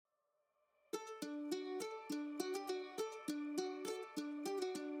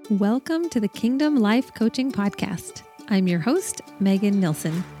Welcome to the Kingdom Life Coaching Podcast. I'm your host, Megan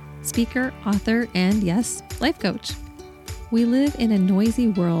Nilsson, speaker, author, and yes, life coach. We live in a noisy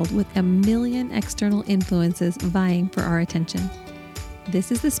world with a million external influences vying for our attention. This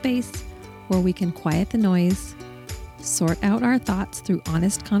is the space where we can quiet the noise, sort out our thoughts through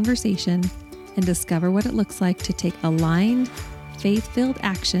honest conversation, and discover what it looks like to take aligned, faith-filled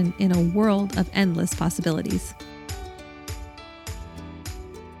action in a world of endless possibilities.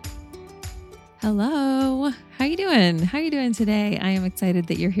 Hello, how you doing? How are you doing today? I am excited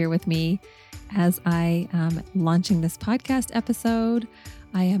that you're here with me as I am launching this podcast episode.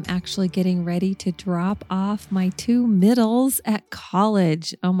 I am actually getting ready to drop off my two middles at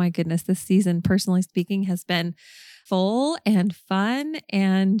college. Oh my goodness, this season, personally speaking, has been full and fun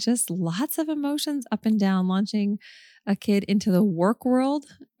and just lots of emotions up and down, launching a kid into the work world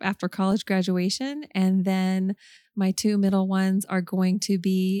after college graduation. And then my two middle ones are going to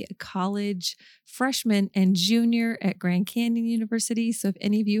be college freshman and junior at Grand Canyon University. So if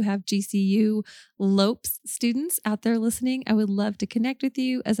any of you have GCU LOPES students out there listening, I would love to connect with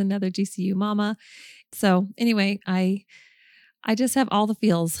you as another GCU mama. So anyway, I just have all the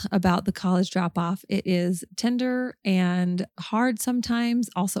feels about the college drop-off. It is tender and hard sometimes,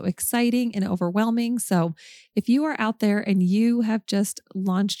 also exciting and overwhelming. So if you are out there and you have just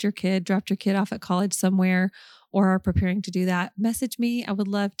launched your kid, dropped your kid off at college somewhere, or are preparing to do that, message me. I would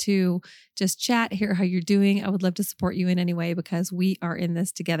love to just chat, hear how you're doing. I would love to support you in any way because we are in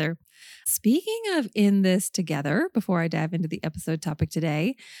this together. Speaking of in this together, before I dive into the episode topic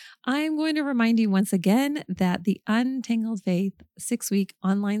today, I'm going to remind you once again that the Untangled Faith 6-week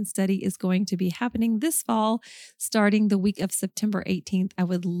online study is going to be happening this fall, starting the week of September 18th. I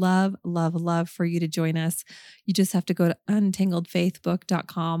would love, love, love for you to join us. You just have to go to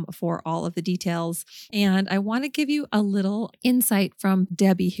untangledfaithbook.com for all of the details. And I want to give you a little insight from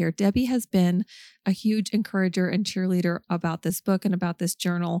Debbie here. Debbie has been a huge encourager and cheerleader about this book and about this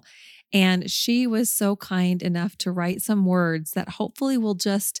journal. And she was so kind enough to write some words that hopefully will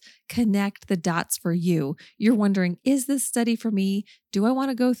just connect the dots for you. You're wondering, is this study for me? Do I want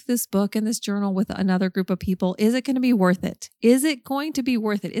to go through this book and this journal with another group of people? Is it going to be worth it? Is it going to be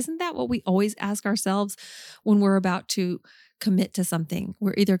worth it? Isn't that what we always ask ourselves when we're about to commit to something?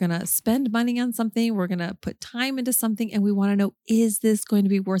 We're either going to spend money on something, we're going to put time into something, and we want to know, is this going to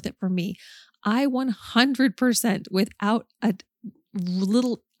be worth it for me? I 100% without a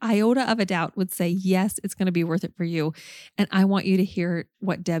little iota of a doubt would say, yes, it's going to be worth it for you. And I want you to hear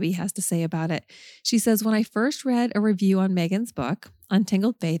what Debbie has to say about it. She says, when I first read a review on Megan's book,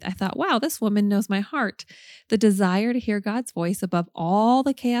 Untangled Faith, I thought, wow, this woman knows my heart. The desire to hear God's voice above all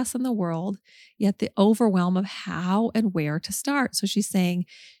the chaos in the world, yet the overwhelm of how and where to start. So she's saying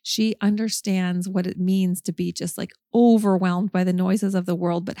she understands what it means to be just like overwhelmed by the noises of the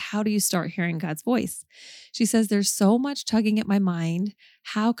world, but how do you start hearing God's voice? She says, there's so much tugging at my mind.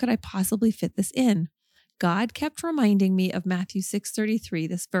 How could I possibly fit this in? God kept reminding me of Matthew 6:33,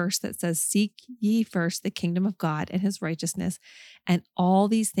 this verse that says, seek ye first the kingdom of God and his righteousness, and all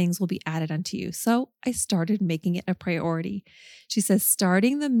these things will be added unto you. So I started making it a priority. She says,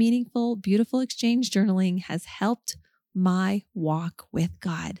 starting the meaningful, beautiful exchange journaling has helped my walk with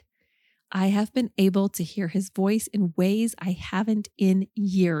God. I have been able to hear his voice in ways I haven't in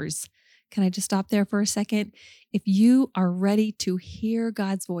years. Can I just stop there for a second? If you are ready to hear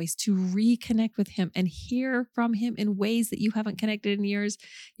God's voice, to reconnect with him and hear from him in ways that you haven't connected in years,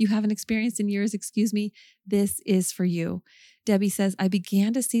 you haven't experienced in years, this is for you. Debbie says, I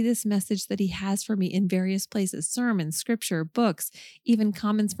began to see this message that he has for me in various places, sermons, scripture, books, even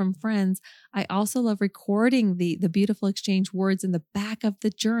comments from friends. I also love recording the beautiful exchange words in the back of the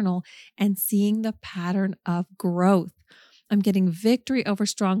journal and seeing the pattern of growth. I'm getting victory over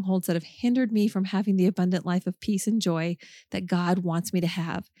strongholds that have hindered me from having the abundant life of peace and joy that God wants me to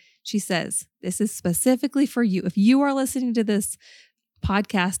have. She says, this is specifically for you. If you are listening to this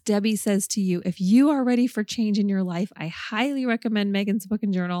podcast, Debbie says to you, if you are ready for change in your life, I highly recommend Megan's book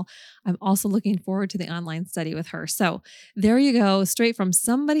and journal. I'm also looking forward to the online study with her. So there you go, straight from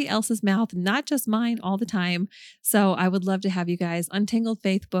somebody else's mouth, not just mine all the time. So I would love to have you guys,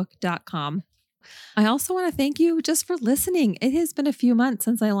 untangledfaithbook.com. I also want to thank you just for listening. It has been a few months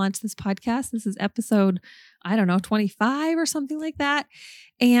since I launched this podcast. This is episode, 25 or something like that.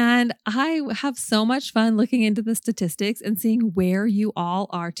 And I have so much fun looking into the statistics and seeing where you all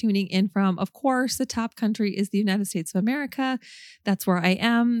are tuning in from. Of course, the top country is the United States of America. That's where I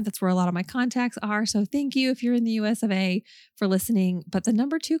am. That's where a lot of my contacts are. So thank you if you're in the US of A for listening. But the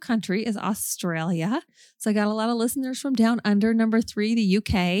number 2 country is Australia. So I got a lot of listeners from down under. Number 3, the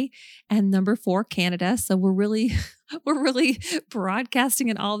UK, and number 4, Canada. So we're really We're really broadcasting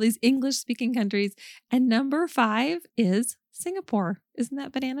in all these English speaking countries. And number 5 is Singapore. Isn't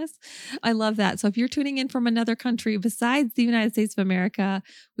that bananas? I love that. So if you're tuning in from another country besides the United States of America,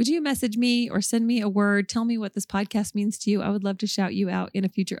 would you message me or send me a word? Tell me what this podcast means to you. I would love to shout you out in a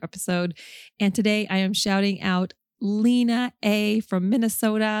future episode. And today I am shouting out Lena A. from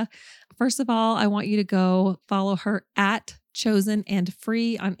Minnesota. First of all, I want you to go follow her at Chosen and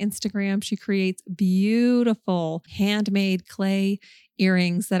Free on Instagram. She creates beautiful handmade clay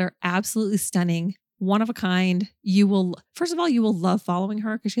earrings that are absolutely stunning, one of a kind. First of all, you will love following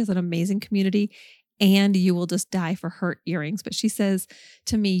her because she has an amazing community, and you will just die for her earrings. But she says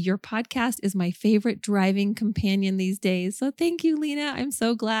to me, your podcast is my favorite driving companion these days. So thank you, Lena. I'm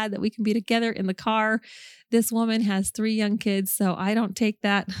so glad that we can be together in the car. This woman has 3 young kids, so I don't take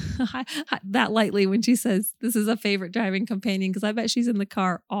that that lightly when she says this is a favorite driving companion, because I bet she's in the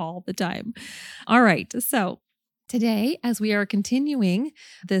car all the time. All right, so today, as we are continuing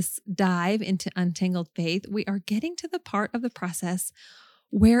this dive into untangled faith, we are getting to the part of the process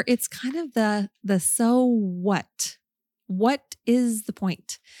where it's kind of the so what? What is the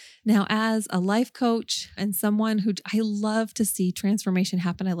point? Now, as a life coach and someone who I love to see transformation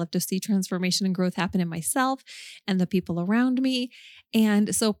happen, I love to see transformation and growth happen in myself and the people around me.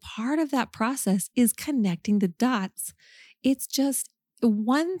 And so part of that process is connecting the dots. It's just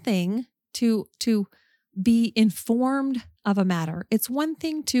one thing to be informed of a matter. It's one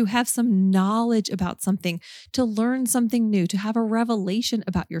thing to have some knowledge about something, to learn something new, to have a revelation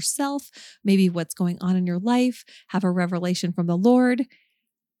about yourself, maybe what's going on in your life, have a revelation from the Lord.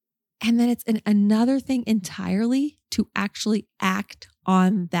 And then it's another thing entirely to actually act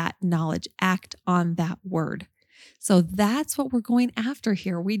on that knowledge, act on that word. So that's what we're going after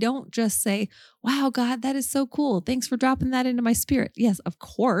here. We don't just say, wow, God, that is so cool. Thanks for dropping that into my spirit. Yes, of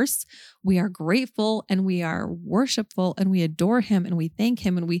course, we are grateful and we are worshipful and we adore him and we thank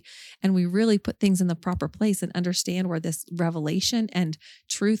him and we really put things in the proper place and understand where this revelation and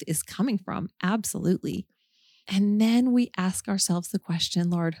truth is coming from. Absolutely. And then we ask ourselves the question,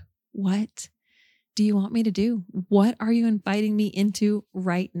 Lord, what do you want me to do? What are you inviting me into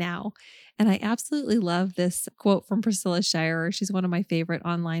right now? And I absolutely love this quote from Priscilla Shirer. She's one of my favorite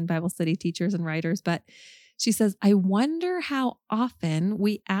online Bible study teachers and writers, but she says, I wonder how often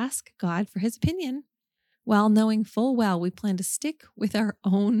we ask God for his opinion while knowing full well we plan to stick with our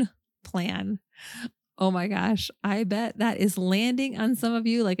own plan. Oh my gosh, I bet that is landing on some of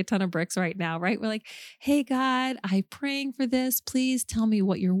you like a ton of bricks right now, right? We're like, hey, God, I'm praying for this. Please tell me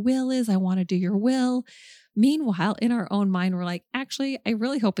what your will is. I want to do your will. Meanwhile, in our own mind, we're like, actually, I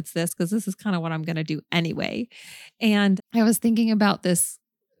really hope it's this because this is kind of what I'm going to do anyway. And I was thinking about this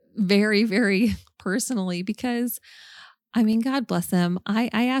very, very personally because I mean, God bless him. I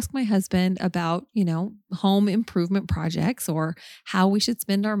ask my husband about, home improvement projects or how we should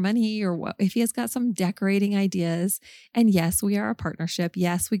spend our money or what, if he has got some decorating ideas. And yes, we are a partnership.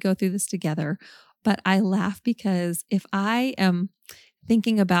 Yes, we go through this together. But I laugh because if I am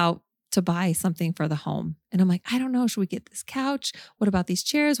thinking about to buy something for the home and I'm like, I don't know, should we get this couch? What about these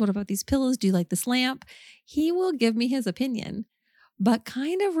chairs? What about these pillows? Do you like this lamp? He will give me his opinion, but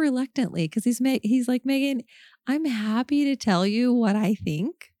kind of reluctantly because he's like, Megan, I'm happy to tell you what I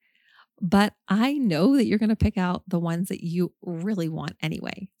think, but I know that you're going to pick out the ones that you really want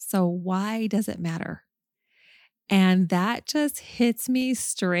anyway. So why does it matter? And that just hits me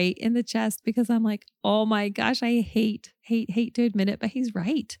straight in the chest because I'm like, oh my gosh, I hate to admit it, but he's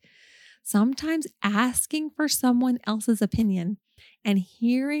right. Sometimes asking for someone else's opinion and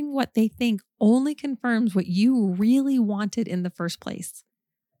hearing what they think only confirms what you really wanted in the first place.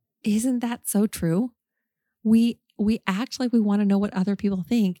 Isn't that so true? We act like we want to know what other people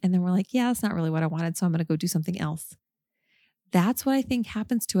think. And then we're like, yeah, that's not really what I wanted. So I'm going to go do something else. That's what I think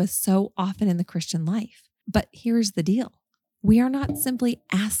happens to us so often in the Christian life. But here's the deal. We are not simply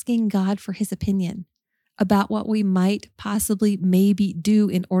asking God for his opinion about what we might possibly maybe do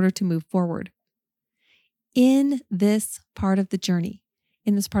in order to move forward. In this part of the journey,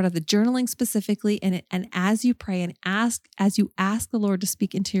 in this part of the journaling specifically, and as you pray and as you ask the Lord to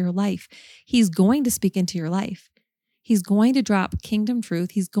speak into your life, he's going to speak into your life. He's going to drop kingdom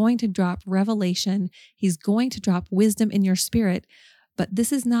truth. He's going to drop revelation. He's going to drop wisdom in your spirit. But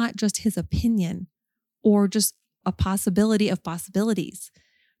this is not just his opinion or just a possibility of possibilities.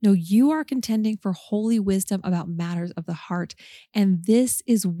 No, you are contending for holy wisdom about matters of the heart. And this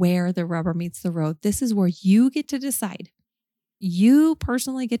is where the rubber meets the road. This is where you get to decide. You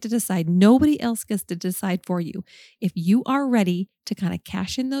personally get to decide. Nobody else gets to decide for you. If you are ready to kind of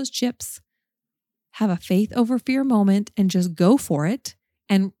cash in those chips, have a faith over fear moment and just go for it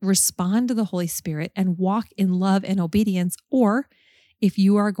and respond to the Holy Spirit and walk in love and obedience, or if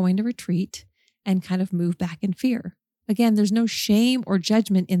you are going to retreat and kind of move back in fear. Again, there's no shame or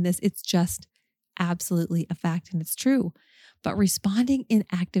judgment in this. It's just absolutely a fact and it's true. But responding in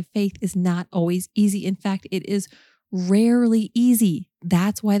active faith is not always easy. In fact, it is rarely easy.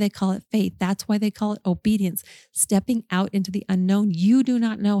 That's why they call it faith. That's why they call it obedience, stepping out into the unknown. You do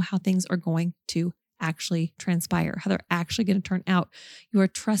not know how things are going to actually transpire, how they're actually going to turn out. You are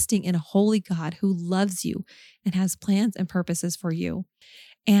trusting in a holy God who loves you and has plans and purposes for you.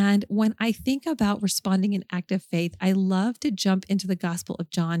 And when I think about responding in active faith, I love to jump into the Gospel of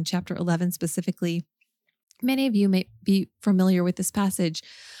John, chapter 11 specifically. Many of you may be familiar with this passage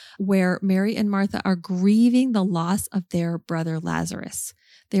where Mary and Martha are grieving the loss of their brother Lazarus.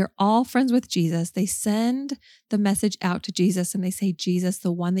 They're all friends with Jesus. They send the message out to Jesus and they say, Jesus,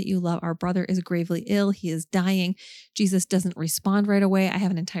 the one that you love, our brother is gravely ill. He is dying. Jesus doesn't respond right away. I have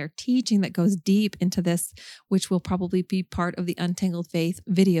an entire teaching that goes deep into this, which will probably be part of the Untangled Faith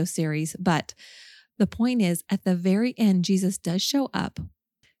video series. But the point is, at the very end, Jesus does show up.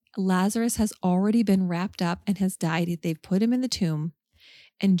 Lazarus has already been wrapped up and has died. They've put him in the tomb.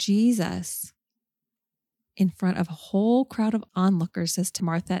 And Jesus, in front of a whole crowd of onlookers, says to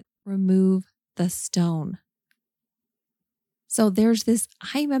Martha, remove the stone. So there's this,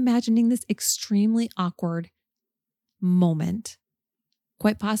 I'm imagining this extremely awkward moment,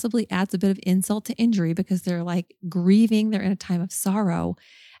 quite possibly adds a bit of insult to injury because they're like grieving. They're in a time of sorrow.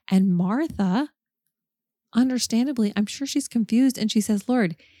 And Martha, understandably, I'm sure she's confused. And she says,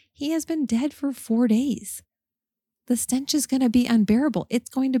 Lord, he has been dead for 4 days. The stench is going to be unbearable. It's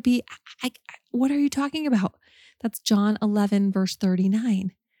going to be, what are you talking about? That's John 11, verse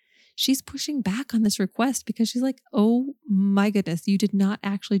 39. She's pushing back on this request because she's like, oh my goodness, you did not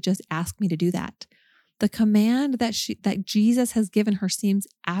actually just ask me to do that. The command that Jesus has given her seems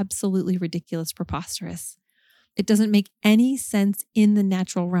absolutely ridiculous, preposterous. It doesn't make any sense in the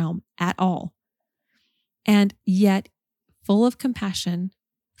natural realm at all. And yet, full of compassion,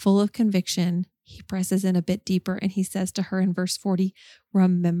 full of conviction, he presses in a bit deeper and he says to her in verse 40,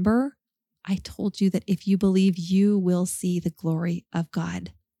 remember, I told you that if you believe, you will see the glory of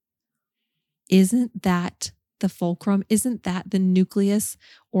God. Isn't that the fulcrum? Isn't that the nucleus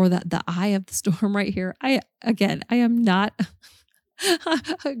or the eye of the storm right here? I am not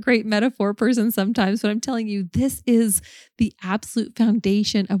a great metaphor person sometimes, but I'm telling you, this is the absolute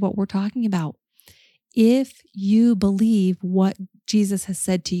foundation of what we're talking about. If you believe what Jesus has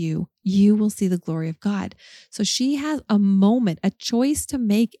said to you, you will see the glory of God. So she has a moment, a choice to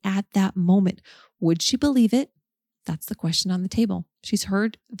make at that moment. Would she believe it? That's the question on the table. She's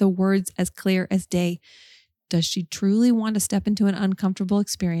heard the words as clear as day. Does she truly want to step into an uncomfortable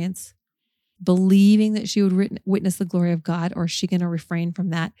experience, believing that she would witness the glory of God, or is she going to refrain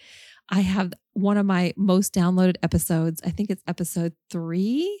from that? I have one of my most downloaded episodes. I think it's episode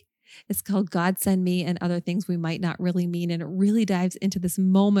 3. It's called God Send Me and Other Things We Might Not Really Mean. And it really dives into this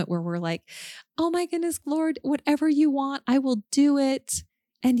moment where we're like, oh my goodness, Lord, whatever you want, I will do it.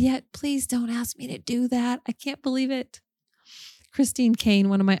 And yet, please don't ask me to do that. I can't believe it. Christine Caine,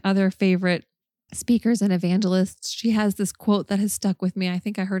 one of my other favorite speakers and evangelists, she has this quote that has stuck with me. I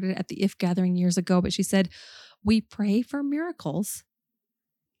think I heard it at the IF gathering years ago, but she said, we pray for miracles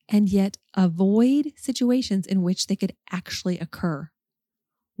and yet avoid situations in which they could actually occur.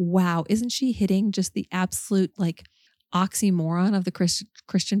 Wow, isn't she hitting just the absolute oxymoron of the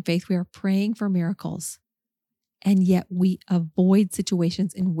Christian faith? We are praying for miracles, and yet we avoid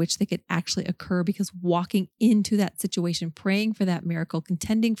situations in which they could actually occur because walking into that situation, praying for that miracle,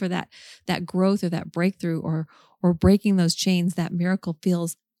 contending for that growth or that breakthrough or breaking those chains, that miracle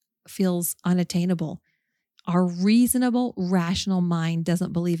feels unattainable. Our reasonable, rational mind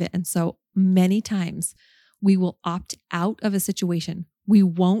doesn't believe it. And so many times we will opt out of a situation. We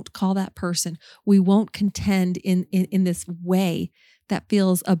won't call that person. We won't contend in this way that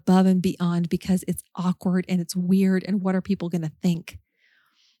feels above and beyond because it's awkward and it's weird. And what are people going to think?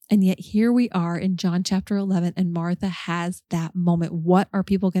 And yet here we are in John chapter 11, and Martha has that moment. What are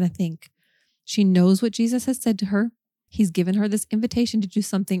people going to think? She knows what Jesus has said to her. He's given her this invitation to do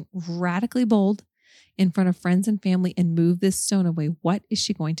something radically bold in front of friends and family and move this stone away. What is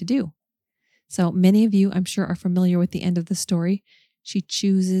she going to do? So many of you, I'm sure, are familiar with the end of the story. She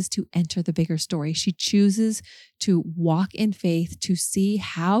chooses to enter the bigger story. She chooses to walk in faith, to see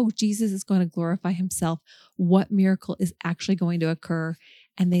how Jesus is going to glorify himself, what miracle is actually going to occur,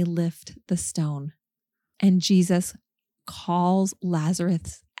 and they lift the stone. And Jesus calls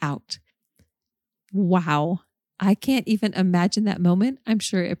Lazarus out. Wow. I can't even imagine that moment. I'm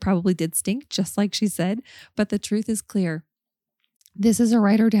sure it probably did stink, just like she said, but the truth is clear. This is a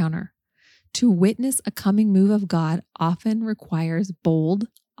writer downer. To witness a coming move of God often requires bold,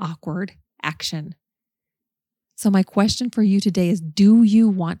 awkward action. So my question for you today is, do you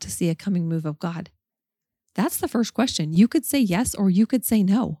want to see a coming move of God? That's the first question. You could say yes, or you could say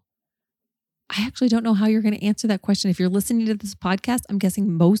no. I actually don't know how you're going to answer that question. If you're listening to this podcast, I'm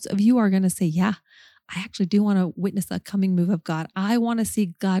guessing most of you are going to say, yeah, I actually do want to witness a coming move of God. I want to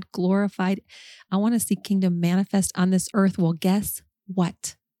see God glorified. I want to see kingdom manifest on this earth. Well, guess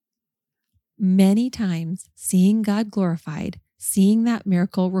what? Many times seeing God glorified, seeing that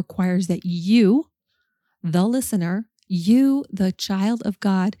miracle requires that you, the listener, you, the child of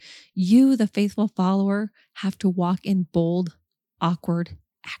God, you, the faithful follower, have to walk in bold, awkward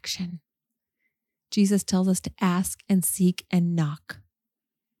action. Jesus tells us to ask and seek and knock.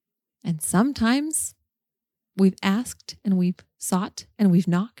 And sometimes we've asked and we've sought and we've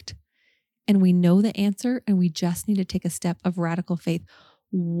knocked and we know the answer and we just need to take a step of radical faith.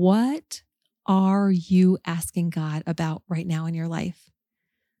 What are you asking God about right now in your life?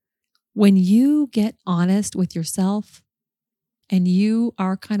 When you get honest with yourself and you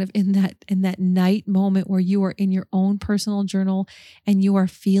are kind of in that night moment where you are in your own personal journal and you are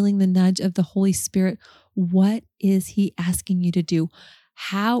feeling the nudge of the Holy Spirit, what is He asking you to do?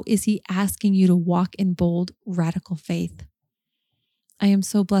 How is He asking you to walk in bold, radical faith? I am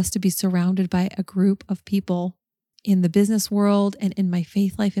so blessed to be surrounded by a group of people in the business world and in my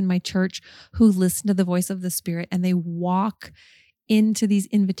faith life in my church who listen to the voice of the Spirit, and they walk into these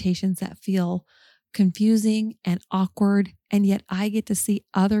invitations that feel confusing and awkward. And yet I get to see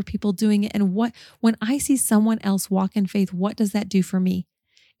other people doing it. And when I see someone else walk in faith, what does that do for me?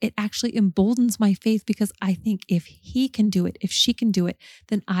 It actually emboldens my faith, because I think if he can do it, if she can do it,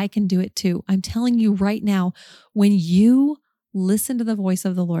 then I can do it too. I'm telling you right now, when you listen to the voice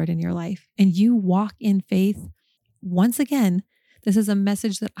of the Lord in your life and you walk in faith, once again, this is a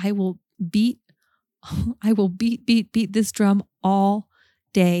message that I will beat this drum all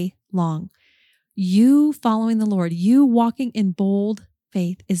day long. You following the Lord, you walking in bold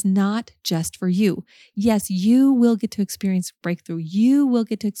faith is not just for you. Yes, you will get to experience breakthrough. You will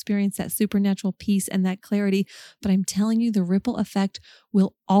get to experience that supernatural peace and that clarity. But I'm telling you, the ripple effect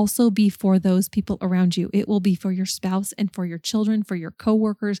will also be for those people around you. It will be for your spouse and for your children, for your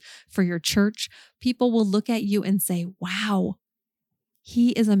coworkers, for your church. People will look at you and say, wow,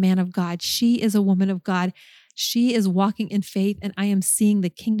 he is a man of God. She is a woman of God. She is walking in faith, and I am seeing the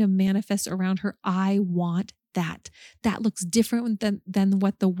kingdom manifest around her. I want that. That looks different than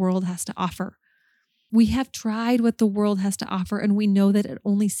what the world has to offer. We have tried what the world has to offer, and we know that it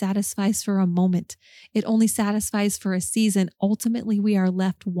only satisfies for a moment. It only satisfies for a season. Ultimately, we are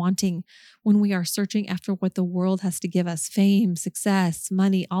left wanting when we are searching after what the world has to give us: fame, success,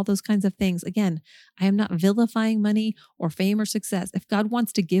 money, all those kinds of things. Again, I am not vilifying money or fame or success. If God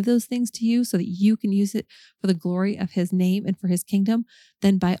wants to give those things to you so that you can use it for the glory of His name and for His kingdom,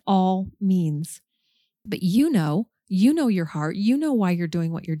 then by all means. But you know your heart. You know why you're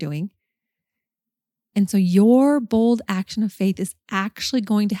doing what you're doing. And so your bold action of faith is actually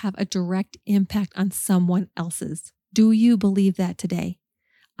going to have a direct impact on someone else's. Do you believe that today?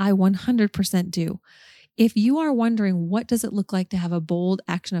 I 100% do. If you are wondering, what does it look like to have a bold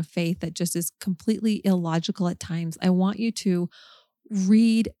action of faith that just is completely illogical at times, I want you to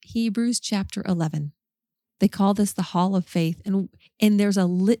read Hebrews chapter 11. They call this the Hall of Faith. And there's a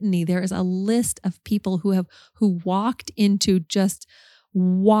litany. There is a list of people who walked into just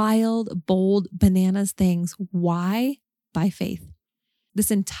wild, bold, bananas things. Why? By faith.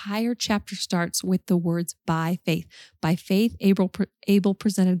 This entire chapter starts with the words by faith. By faith, Abel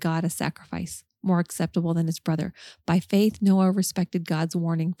presented God a sacrifice more acceptable than his brother. By faith, Noah respected God's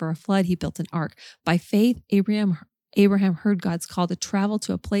warning for a flood. He built an ark. By faith, Abraham heard God's call to travel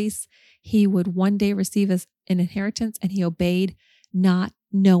to a place he would one day receive as an inheritance, and he obeyed, not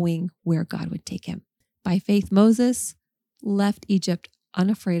knowing where God would take him. By faith, Moses left Egypt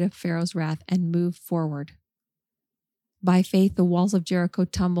unafraid of Pharaoh's wrath and moved forward. By faith, the walls of Jericho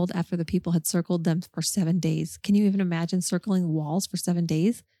tumbled after the people had circled them for 7 days. Can you even imagine circling walls for 7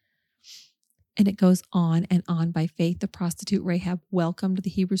 days? And it goes on and on. By faith, the prostitute Rahab welcomed the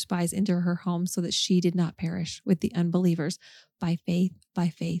Hebrew spies into her home so that she did not perish with the unbelievers. By faith, by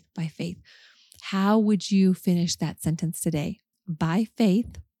faith, by faith. How would you finish that sentence today? By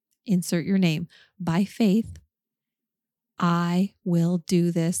faith, insert your name. By faith, I will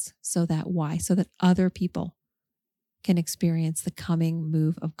do this so that why? So that other people can experience the coming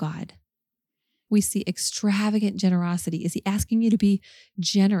move of God. We see extravagant generosity. Is he asking you to be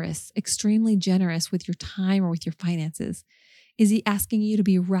generous, extremely generous with your time or with your finances? Is he asking you to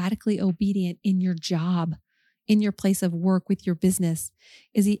be radically obedient in your job, in your place of work with your business?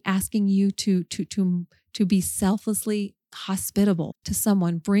 Is he asking you to be selflessly hospitable to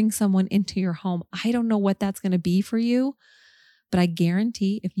someone, bring someone into your home? I don't know what that's going to be for you, but I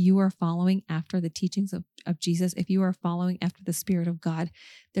guarantee if you are following after the teachings of Jesus, if you are following after the Spirit of God,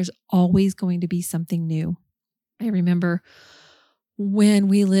 there's always going to be something new. I remember when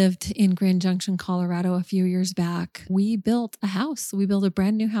we lived in Grand Junction, Colorado, a few years back, we built a house. We built a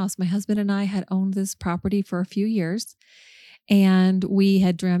brand new house. My husband and I had owned this property for a few years, and we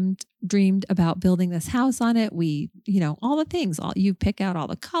had dreamed about building this house on it. We, all the things, you pick out all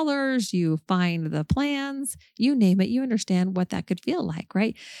the colors, you find the plans, you name it, you understand what that could feel like,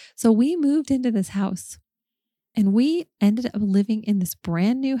 right? So we moved into this house, and we ended up living in this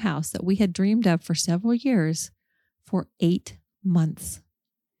brand new house that we had dreamed of for several years for 8 months.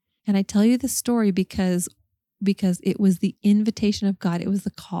 And I tell you this story because it was the invitation of God. It was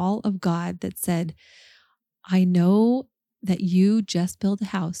the call of God that said, I know that you just built a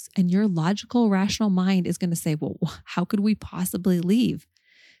house, and your logical, rational mind is going to say, well, how could we possibly leave?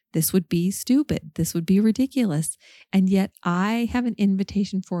 This would be stupid. This would be ridiculous. And yet I have an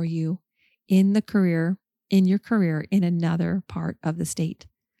invitation for you in your career in another part of the state.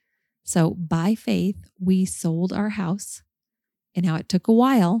 So by faith, we sold our house. And now it took a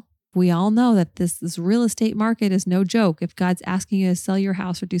while. We all know that this real estate market is no joke. If God's asking you to sell your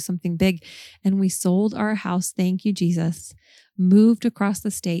house or do something big, and we sold our house, thank you, Jesus, moved across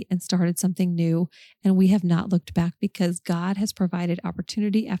the state and started something new. And we have not looked back because God has provided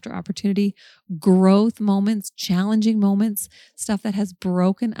opportunity after opportunity, growth moments, challenging moments, stuff that has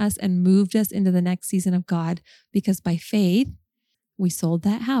broken us and moved us into the next season of God. Because by faith, we sold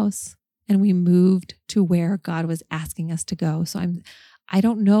that house and we moved to where God was asking us to go. So I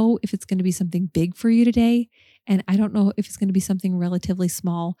don't know if it's going to be something big for you today, and I don't know if it's going to be something relatively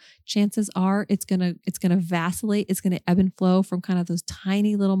small. Chances are it's going to vacillate. It's going to ebb and flow from kind of those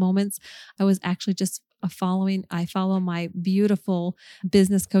tiny little moments. I was actually just I follow my beautiful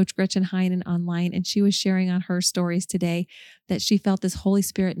business coach, Gretchen Heinen, online, and she was sharing on her stories today that she felt this Holy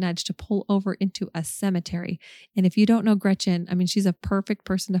Spirit nudge to pull over into a cemetery. And if you don't know Gretchen, I mean, she's a perfect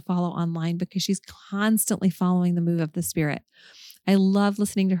person to follow online because she's constantly following the move of the Spirit. I love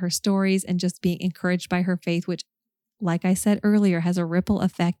listening to her stories and just being encouraged by her faith, which, like I said earlier, has a ripple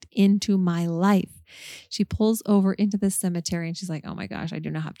effect into my life. She pulls over into this cemetery and she's like, oh my gosh, I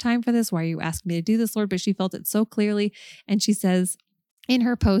do not have time for this. Why are you asking me to do this, Lord? But she felt it so clearly. And she says in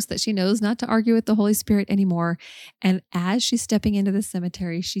her post that she knows not to argue with the Holy Spirit anymore. And as she's stepping into the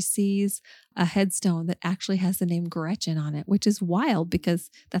cemetery, she sees a headstone that actually has the name Gretchen on it, which is wild because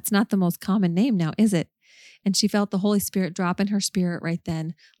that's not the most common name now, is it? And she felt the Holy Spirit drop in her spirit right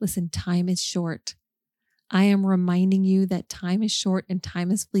then. Listen, time is short. I am reminding you that time is short and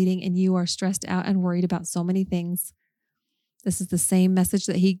time is fleeting, and you are stressed out and worried about so many things. This is the same message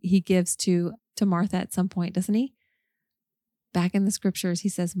that he gives to Martha at some point, doesn't he? Back in the scriptures, he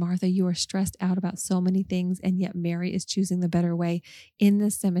says, Martha, you are stressed out about so many things, and yet Mary is choosing the better way. In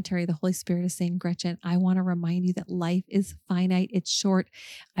this cemetery, the Holy Spirit is saying, Gretchen, I want to remind you that life is finite. It's short.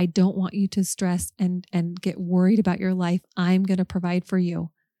 I don't want you to stress and get worried about your life. I'm going to provide for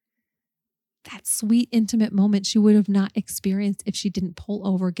you. That sweet, intimate moment she would have not experienced if she didn't pull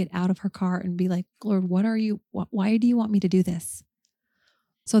over, get out of her car and be like, Lord, why do you want me to do this?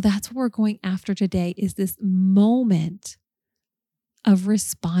 So that's what we're going after today, is this moment of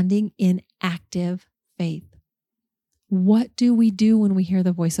responding in active faith. What do we do when we hear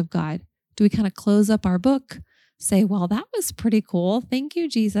the voice of God? Do we kind of close up our book, say, well, that was pretty cool. Thank you,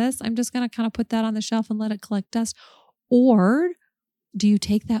 Jesus. I'm just going to kind of put that on the shelf and let it collect dust? Or do you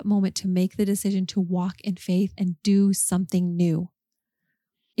take that moment to make the decision to walk in faith and do something new?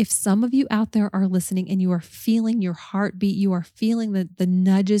 If some of you out there are listening and you are feeling your heartbeat, you are feeling the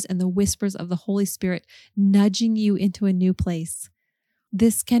nudges and the whispers of the Holy Spirit nudging you into a new place,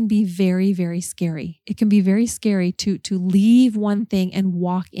 this can be very, very scary. It can be very scary to leave one thing and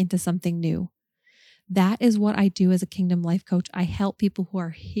walk into something new. That is what I do as a Kingdom Life Coach. I help people who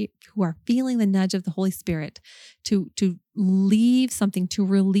are feeling the nudge of the Holy Spirit to leave something, to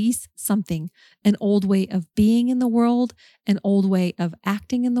release something, an old way of being in the world, an old way of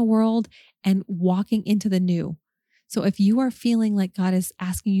acting in the world, and walking into the new. So if you are feeling like God is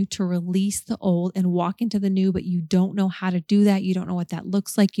asking you to release the old and walk into the new, but you don't know how to do that, you don't know what that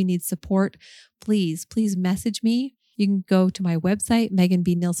looks like, you need support, please message me. You can go to my website,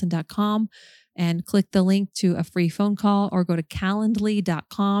 meganbnilson.com, and click the link to a free phone call, or go to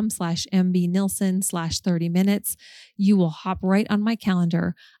calendly.com/mbnilson/30 minutes. You will hop right on my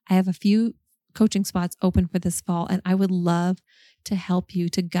calendar. I have a few coaching spots open for this fall, and I would love to help you,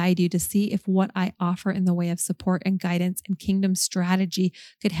 to guide you, to see if what I offer in the way of support and guidance and kingdom strategy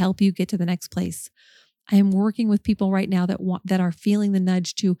could help you get to the next place. I am working with people right now that are feeling the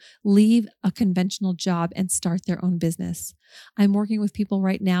nudge to leave a conventional job and start their own business. I'm working with people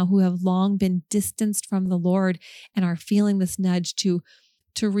right now who have long been distanced from the Lord and are feeling this nudge to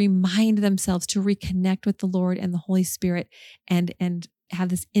remind themselves to reconnect with the Lord and the Holy Spirit and have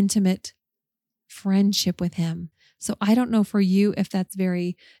this intimate friendship with Him. So I don't know for you if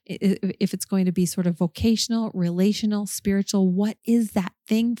it's going to be sort of vocational, relational, spiritual. What is that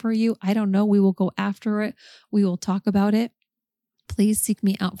thing for you? I don't know. We will go after it. We will talk about it. Please seek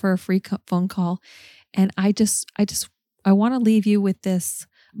me out for a free phone call. And I want to leave you with this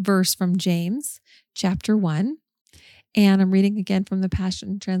verse from James chapter 1. And I'm reading again from the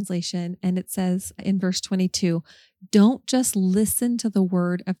Passion Translation. And it says in verse 22, don't just listen to the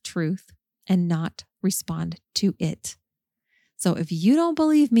word of truth and not respond to it. So if you don't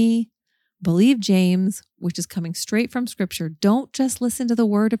believe me, believe James, which is coming straight from Scripture. Don't just listen to the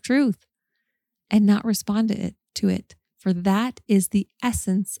word of truth and not respond to it, for that is the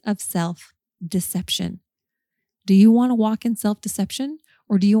essence of self-deception. Do you want to walk in self-deception,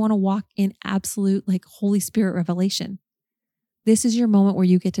 or do you want to walk in absolute Holy Spirit revelation? This is your moment where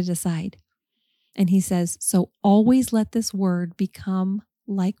you get to decide. And he says, so always let this word become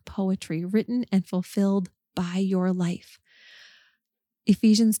like poetry, written and fulfilled by your life.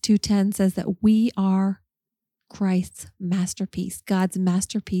 Ephesians 2:10 says that we are Christ's masterpiece, God's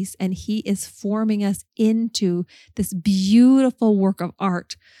masterpiece, and He is forming us into this beautiful work of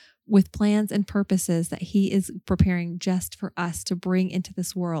art with plans and purposes that He is preparing just for us to bring into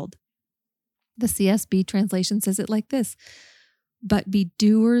this world. The CSB translation says it like this: but be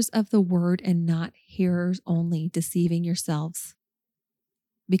doers of the word and not hearers only, deceiving yourselves.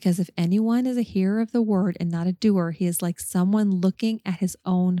 Because if anyone is a hearer of the word and not a doer, he is like someone looking at his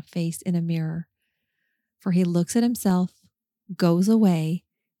own face in a mirror. For he looks at himself, goes away,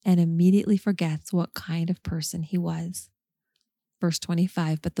 and immediately forgets what kind of person he was. Verse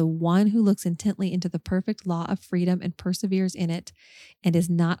 25, but the one who looks intently into the perfect law of freedom and perseveres in it, and is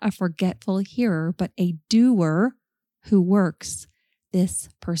not a forgetful hearer, but a doer who works, this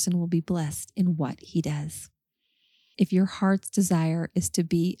person will be blessed in what he does. If your heart's desire is to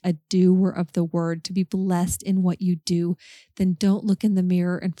be a doer of the word, to be blessed in what you do, then don't look in the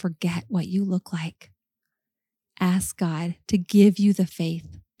mirror and forget what you look like. Ask God to give you the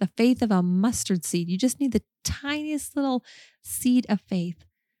faith of a mustard seed. You just need the tiniest little seed of faith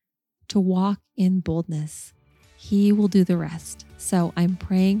to walk in boldness. He will do the rest. So I'm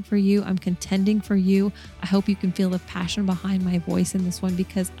praying for you. I'm contending for you. I hope you can feel the passion behind my voice in this one,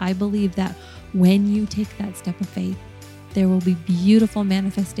 because I believe that when you take that step of faith, there will be beautiful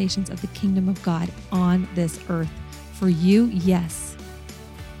manifestations of the kingdom of God on this earth for you, yes,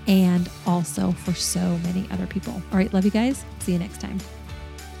 and also for so many other people. All right, love you guys. See you next time.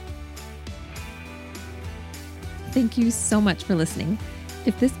 Thank you so much for listening.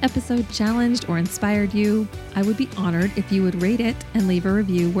 If this episode challenged or inspired you, I would be honored if you would rate it and leave a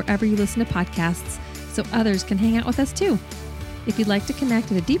review wherever you listen to podcasts so others can hang out with us too. If you'd like to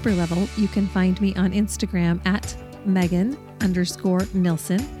connect at a deeper level, you can find me on Instagram at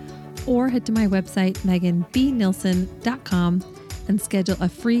Megan_Nilsson, or head to my website, meganbnilsson.com, and schedule a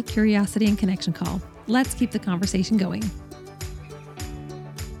free curiosity and connection call. Let's keep the conversation going.